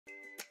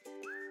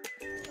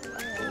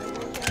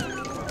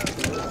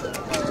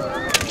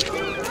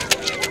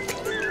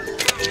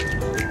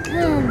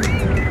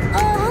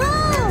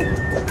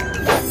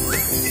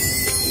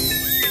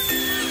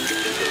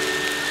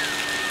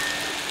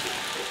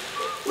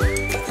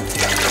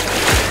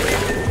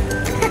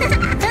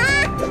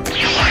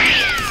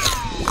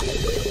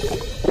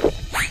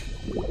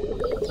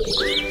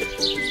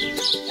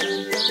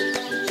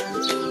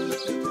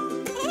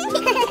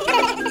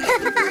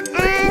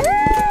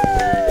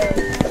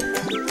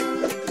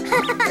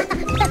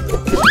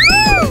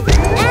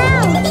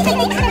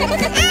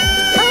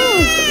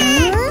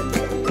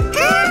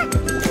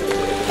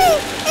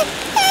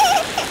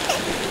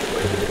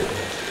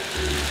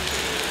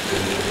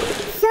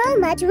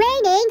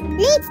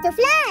the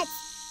flats.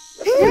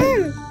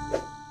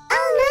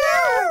 Oh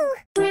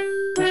no!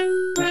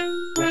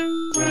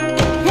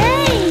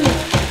 Hey!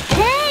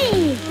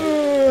 Hey!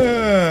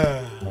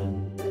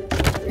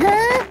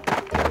 Huh?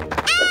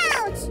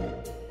 Ouch!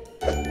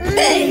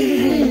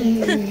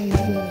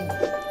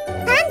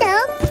 Pando,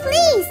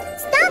 please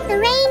stop the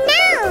rain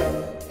now.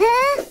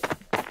 Huh?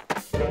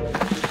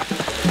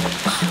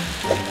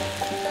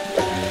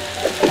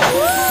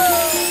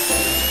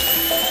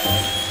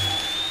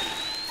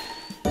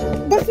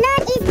 The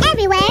flood is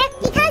everywhere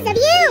because of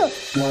you!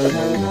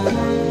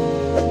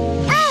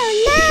 Oh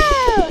no!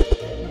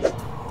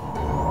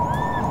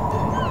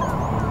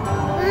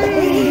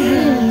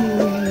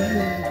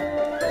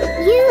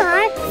 You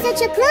are such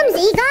a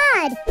clumsy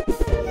god!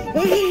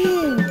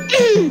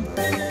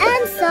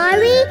 I'm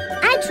sorry.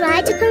 I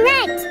tried to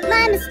correct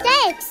my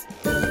mistakes.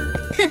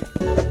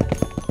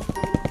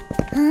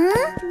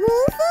 Huh?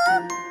 Wolfoo?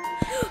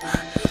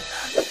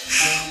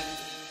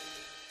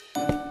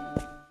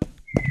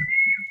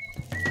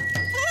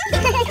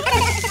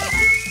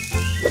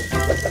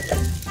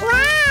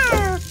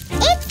 Wow!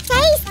 It's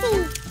tasty!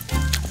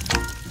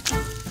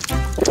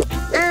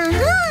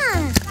 Uh-huh!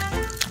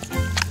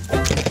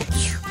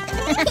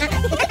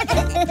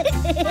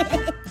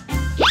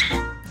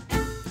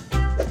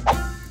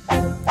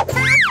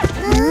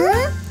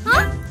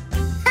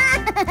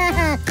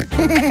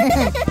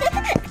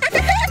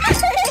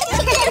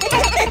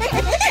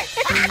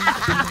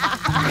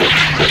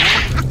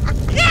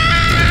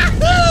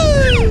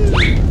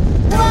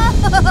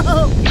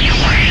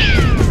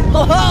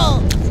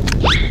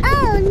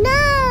 Oh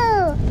no!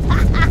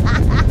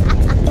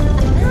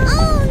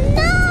 Oh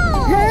no!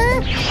 Huh?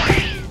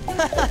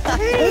 Huh?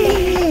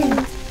 Ew!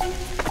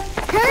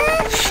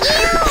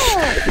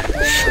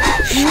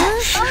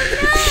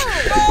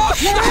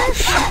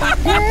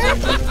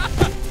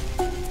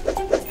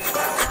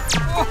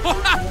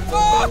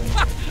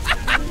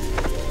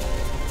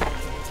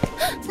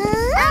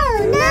 Oh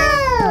no!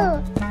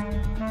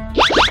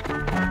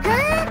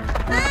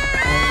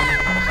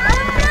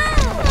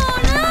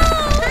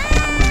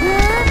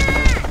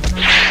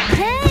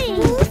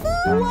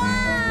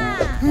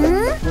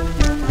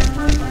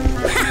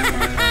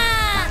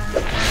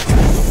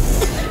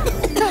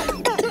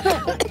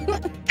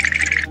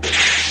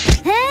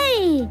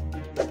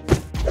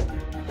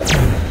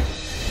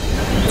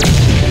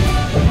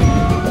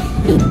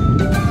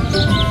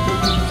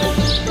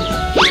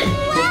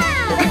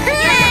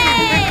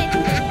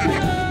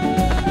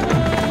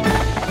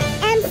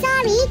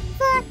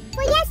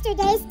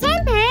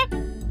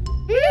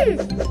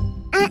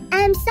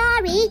 I'm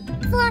sorry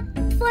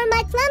for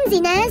my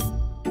clumsiness.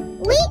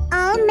 We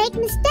all make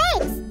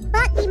mistakes,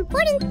 but the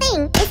important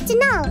thing is to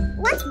know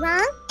what's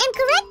wrong and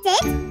correct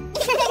it.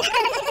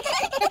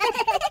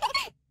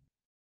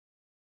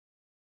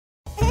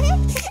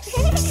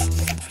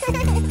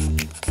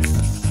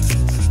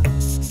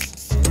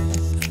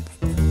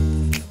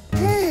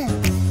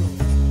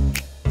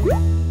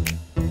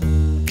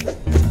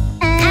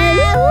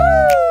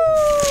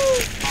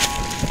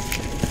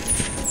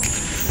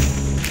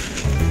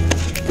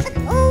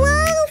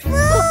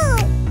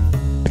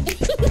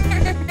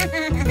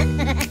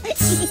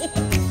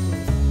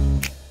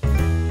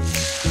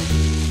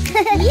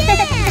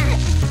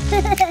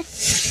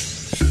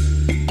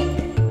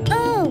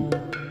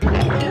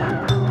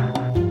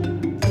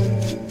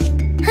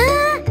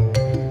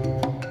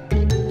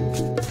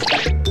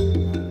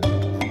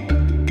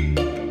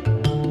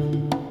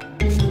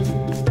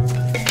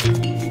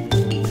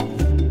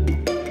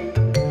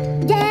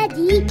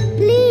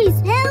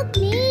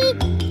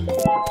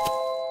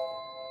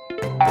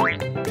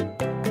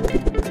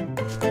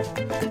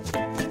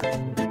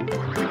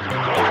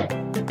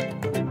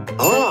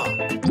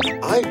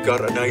 I've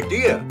got an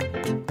idea.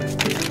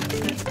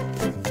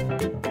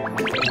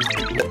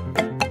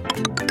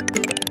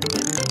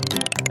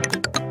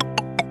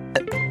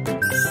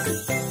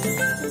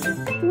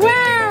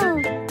 Wow!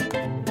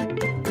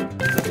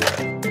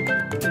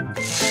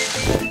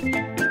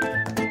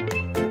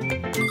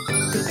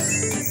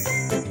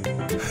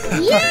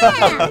 Yeah!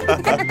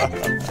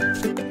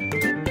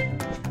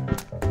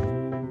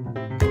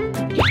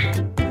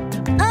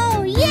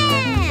 Oh,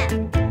 yeah!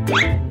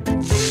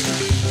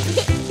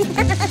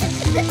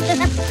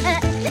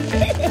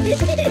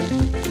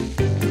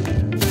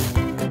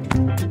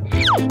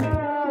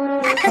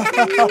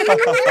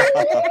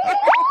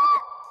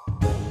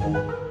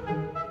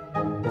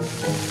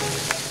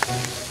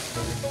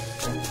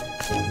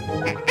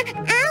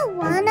 I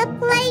wanna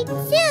play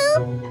too.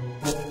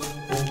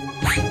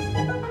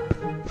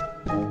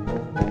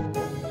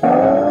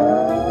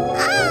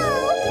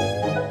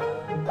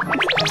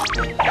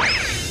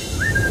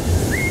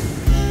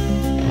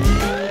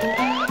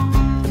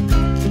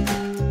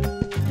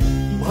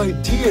 My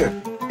dear,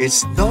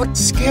 it's not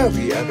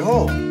scary at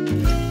all.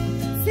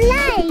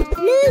 Slide,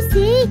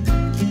 Lucy.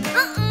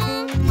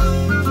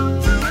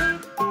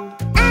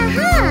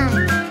 Aha!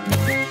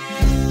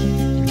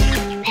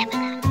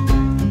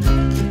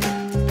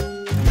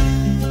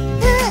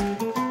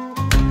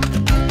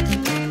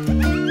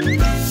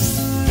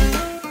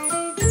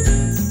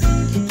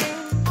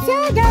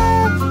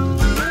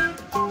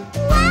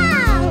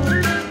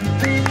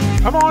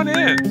 on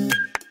in.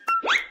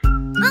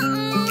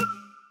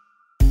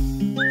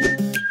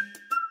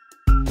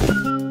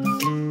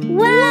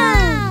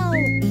 Wow!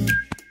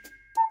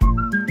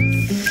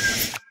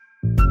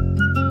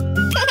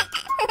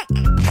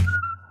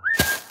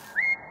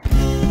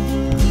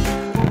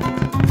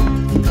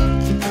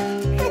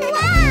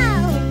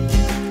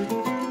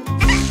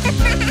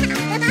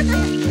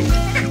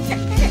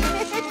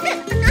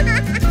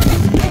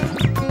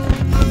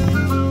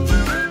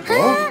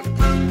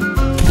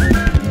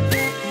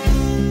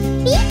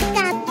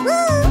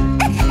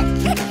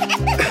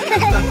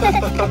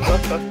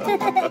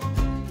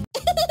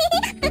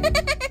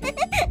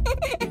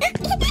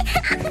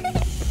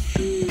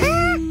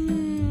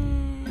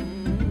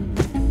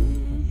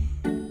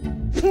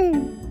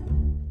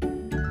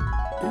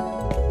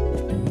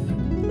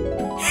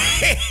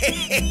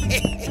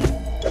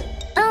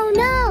 Oh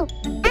no!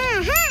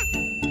 Aha!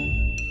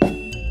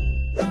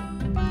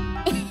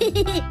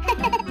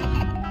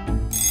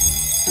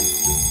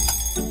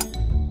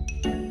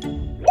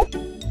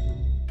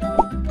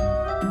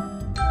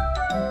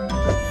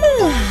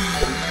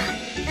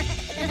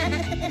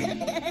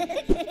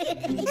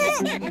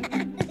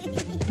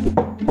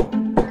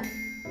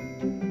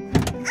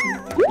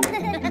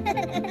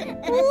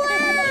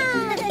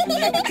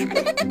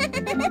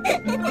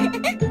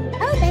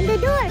 Open the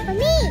door for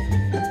me.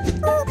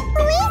 Who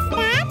is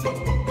that?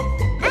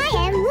 I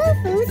am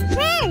Wolfoo's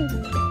friend.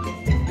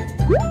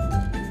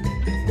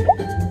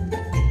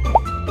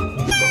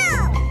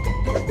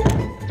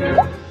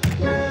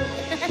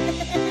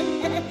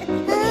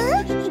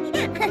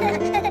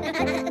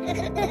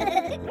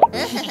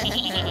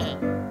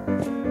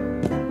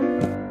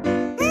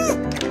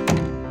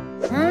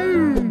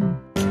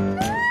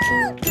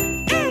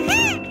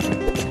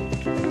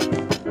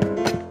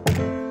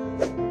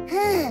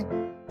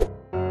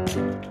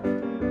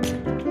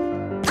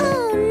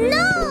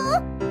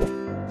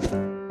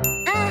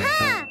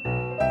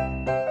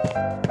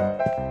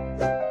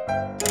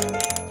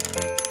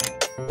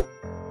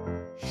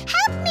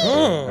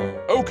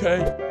 Okay.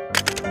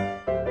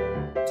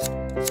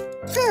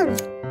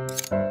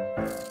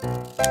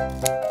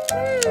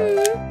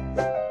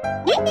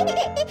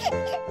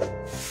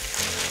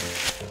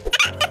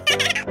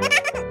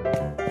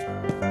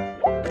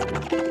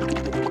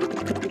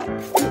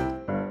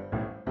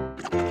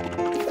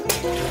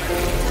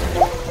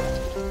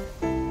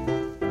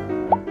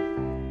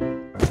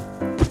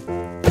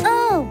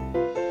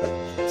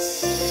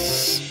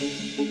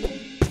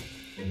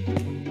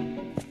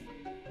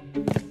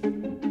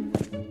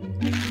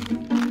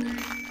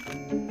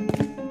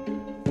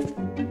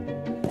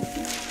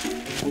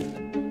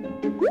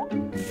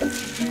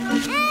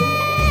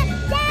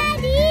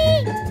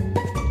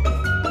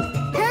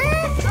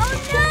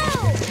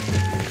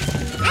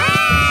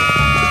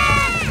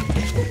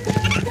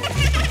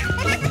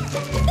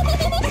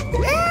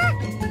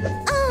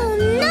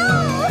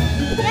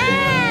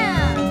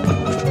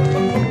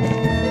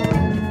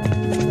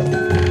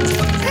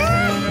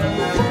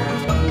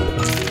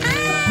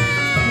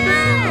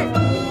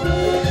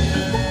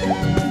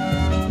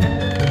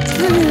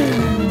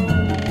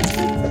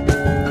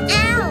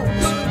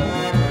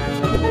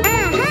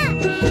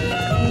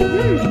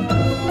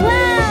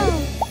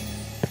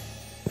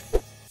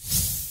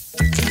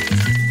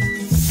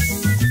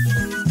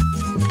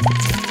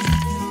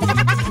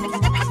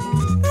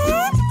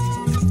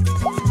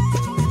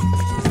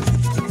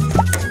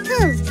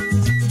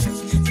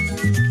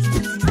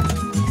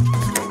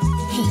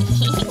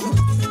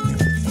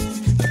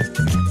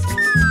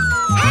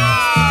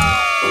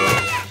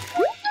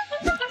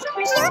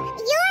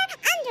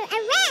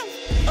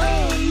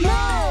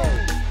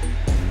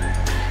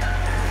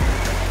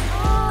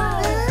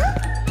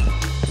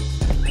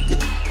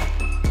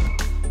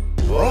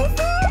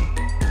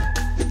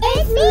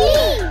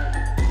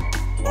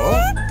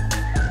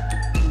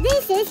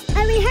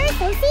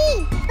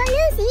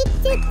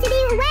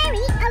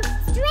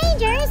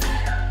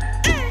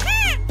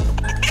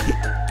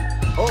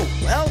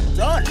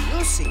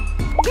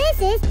 This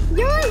is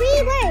your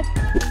reward.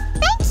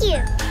 Thank you.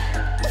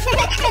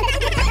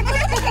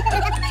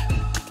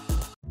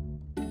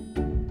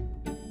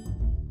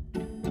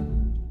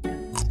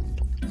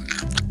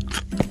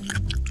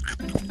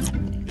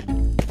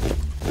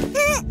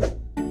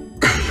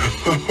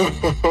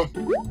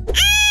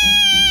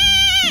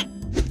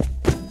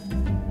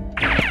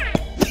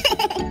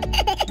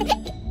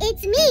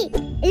 It's me,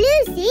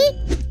 Lucy.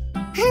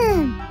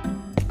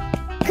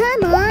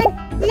 Come on,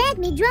 let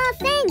me draw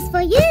things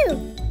for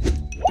you.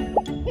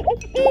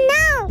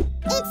 No,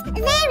 it's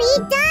very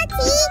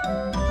dirty.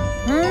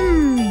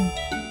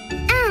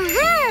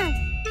 Aha!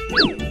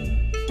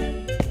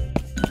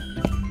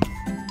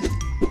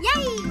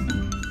 Yay!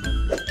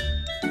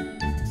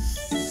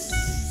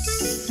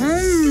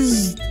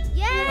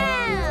 Yeah!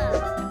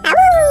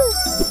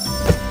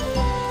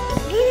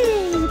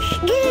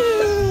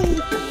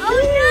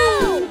 Oh no!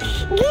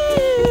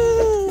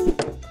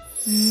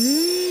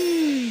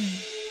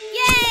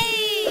 Yay!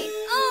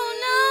 Oh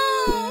no!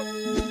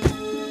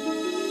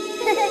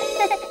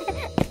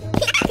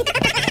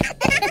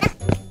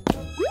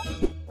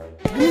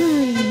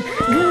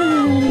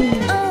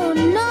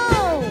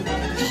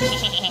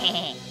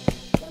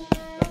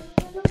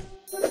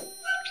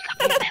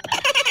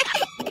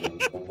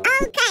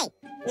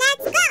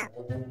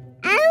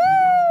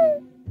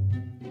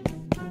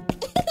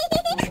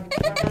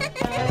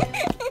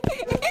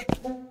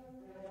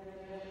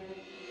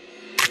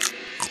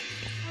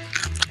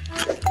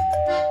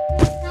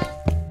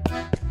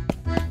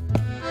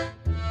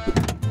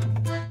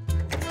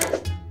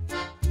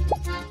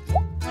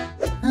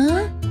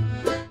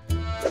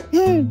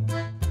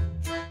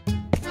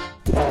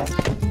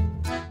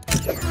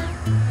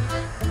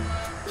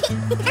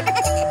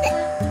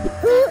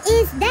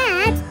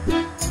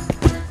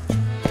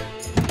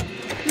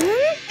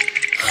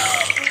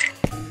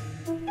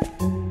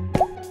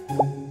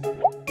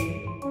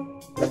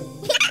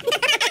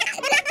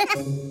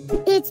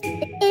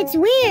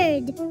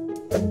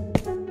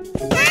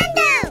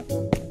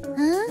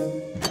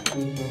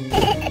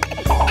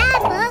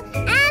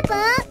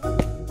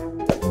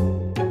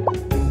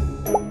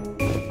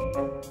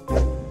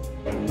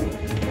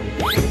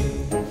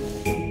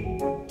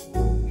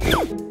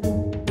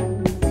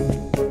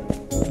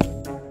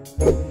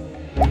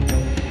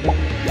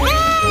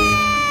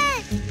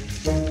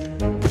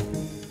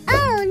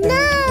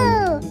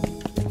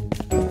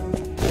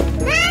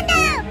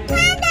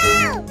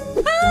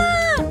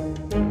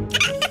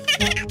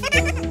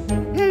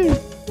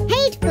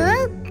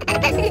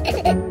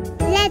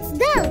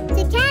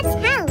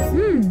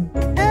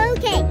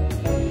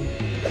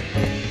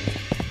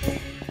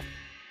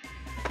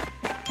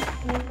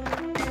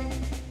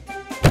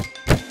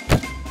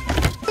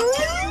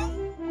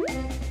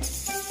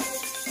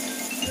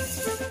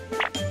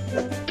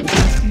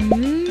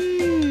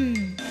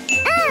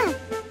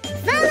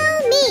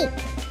 Follow me.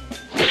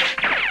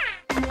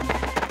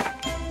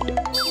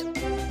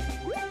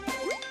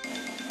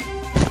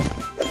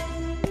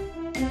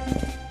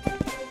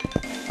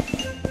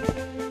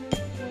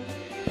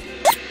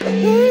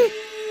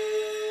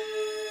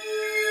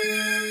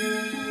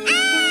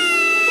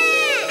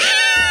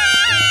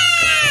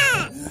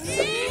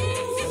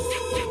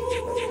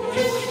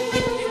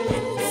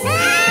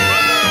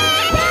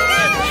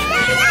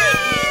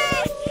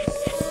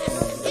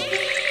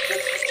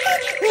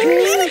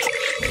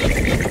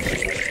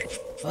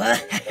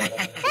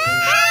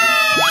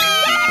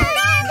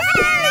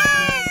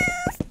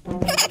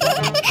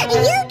 You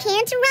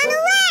can't run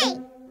away!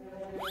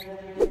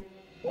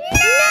 No!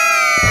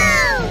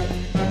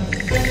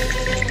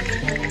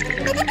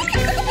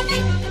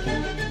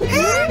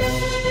 Huh?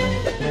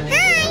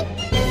 Hi!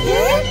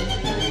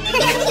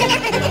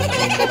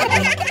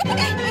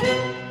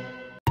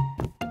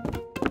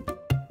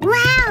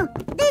 Wow!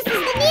 This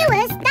is the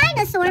newest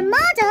dinosaur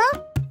model!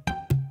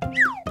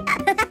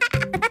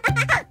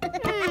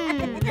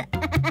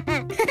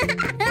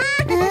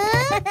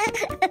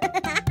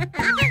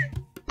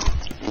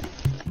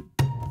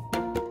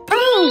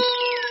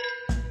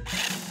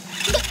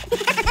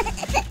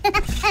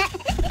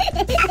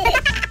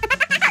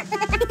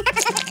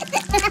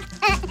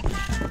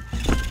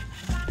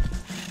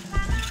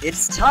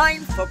 It's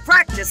time for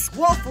practice,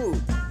 Wolfoo.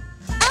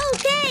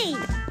 Okay!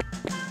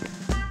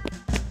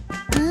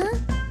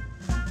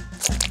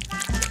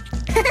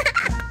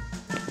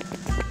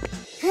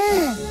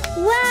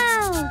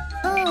 Wow!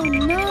 Oh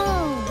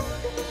no!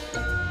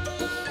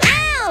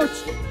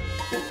 Ouch!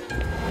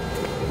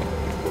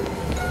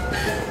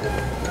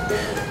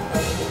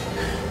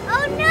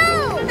 Oh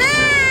no!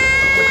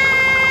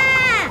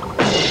 Ah!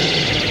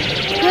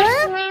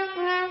 Huh?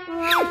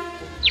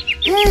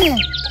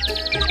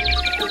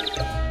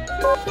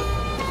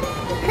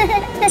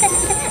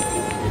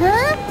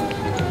 Huh?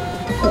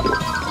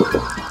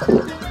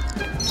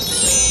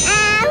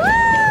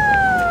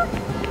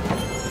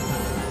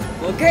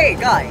 Okay,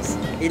 guys,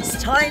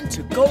 it's time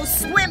to go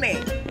swimming.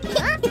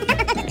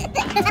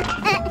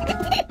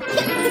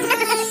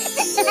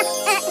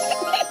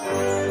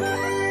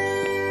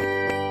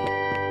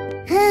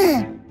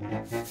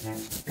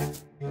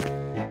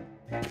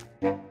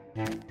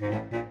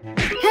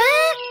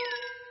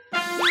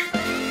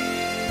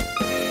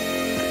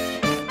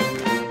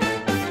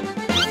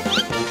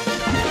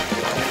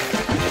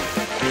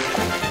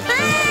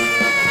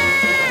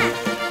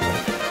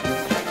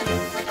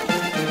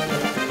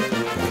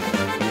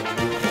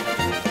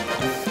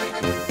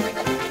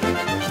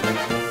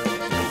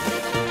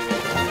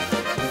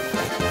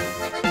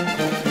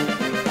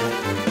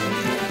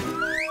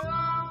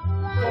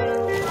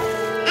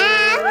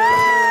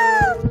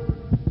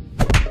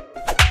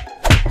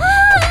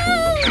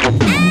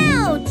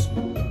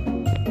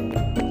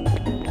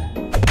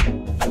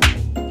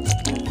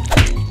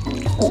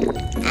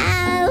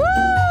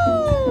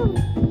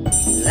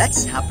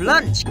 Let's have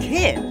lunch,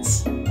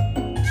 kids. I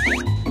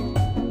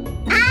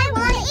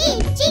want to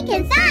eat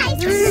chicken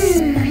thighs.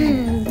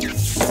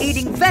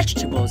 Eating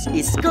vegetables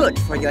is good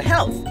for your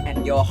health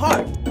and your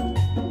heart.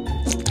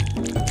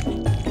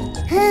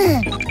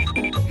 Huh?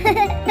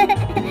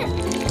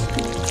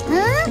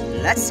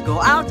 Let's go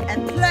out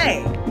and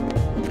play.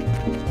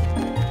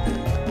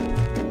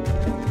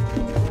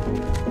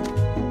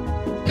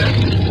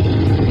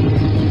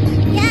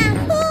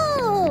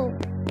 Yahoo!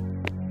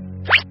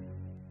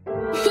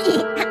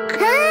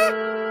 Huh?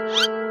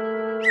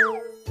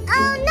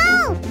 Oh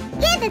no!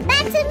 Give it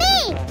back to me!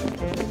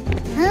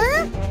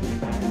 Huh?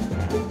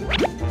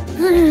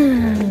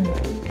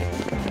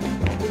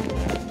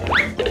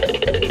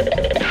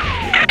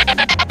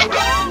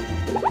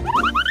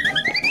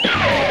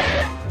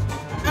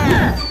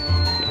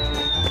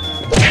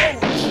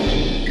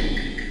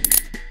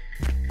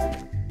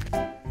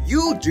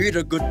 You did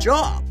a good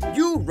job.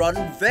 You run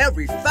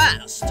very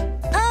fast.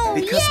 Oh,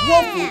 Because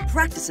yeah! Wolfoo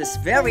practices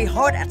very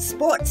hard at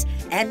sports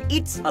and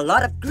eats a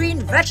lot of green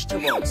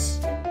vegetables.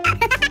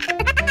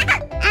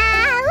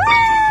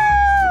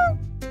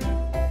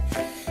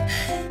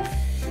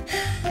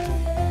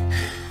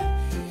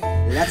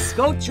 Let's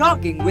go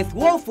jogging with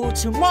Wolfoo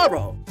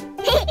tomorrow.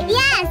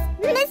 Yes,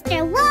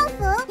 Mr.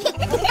 Wolfoo!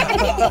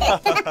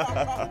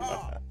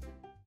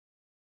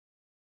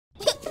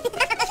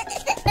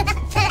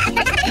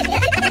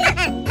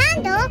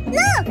 Pando,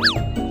 look!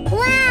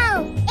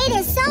 Wow, it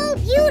is so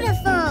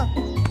beautiful!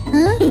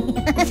 Huh?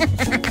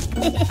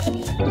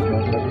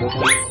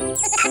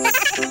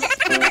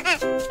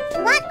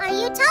 What are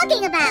you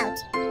talking about?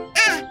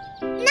 Ah,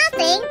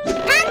 nothing.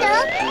 Pando,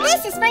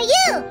 this is for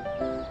you.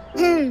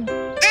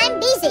 I'm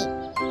busy.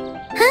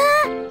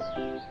 Huh?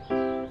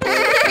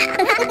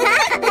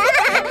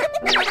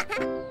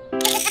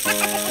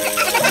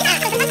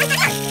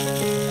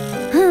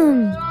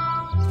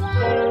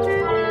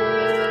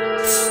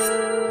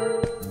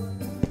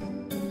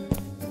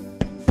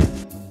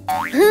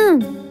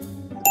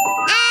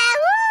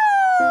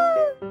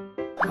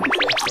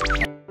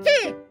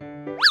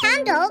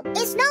 Pando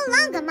is is no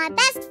longer my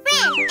best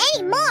friend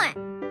anymore.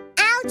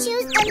 I'll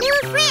choose a new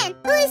friend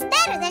who is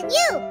better than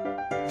you.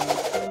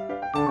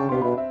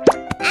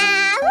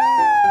 Ahoo!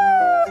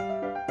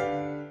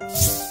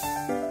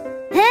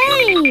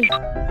 Hey!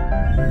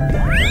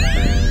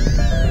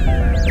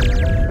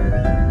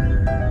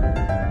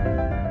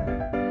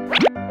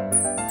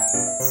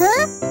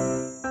 Huh?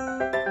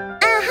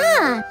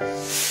 Aha!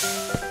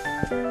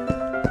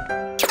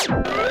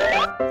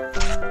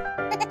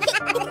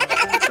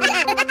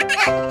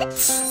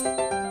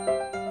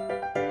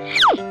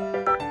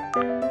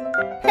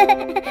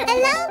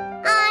 Hello?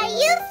 Are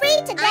you free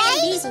today? I'm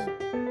busy.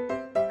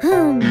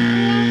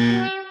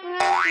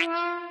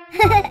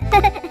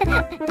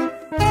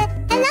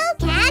 Hello,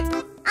 cat.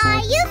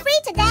 Are you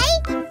free today?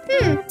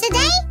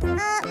 Today?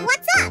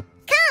 What's up?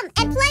 Come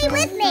and play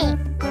with me.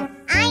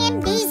 I am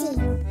busy.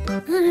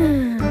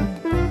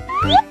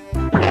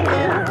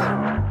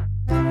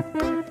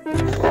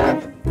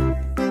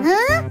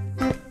 Huh?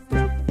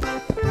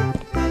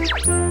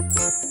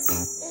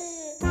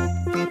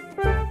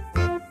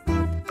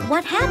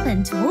 What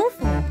happened to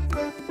Wolfoo?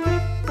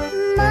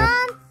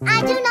 Mom,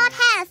 I do not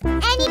have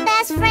any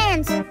best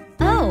friends.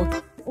 Oh,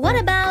 what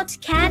about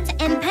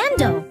Cat and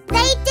Pando?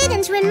 They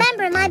didn't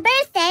remember my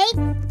birthday.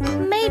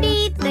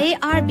 Maybe they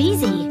are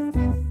busy.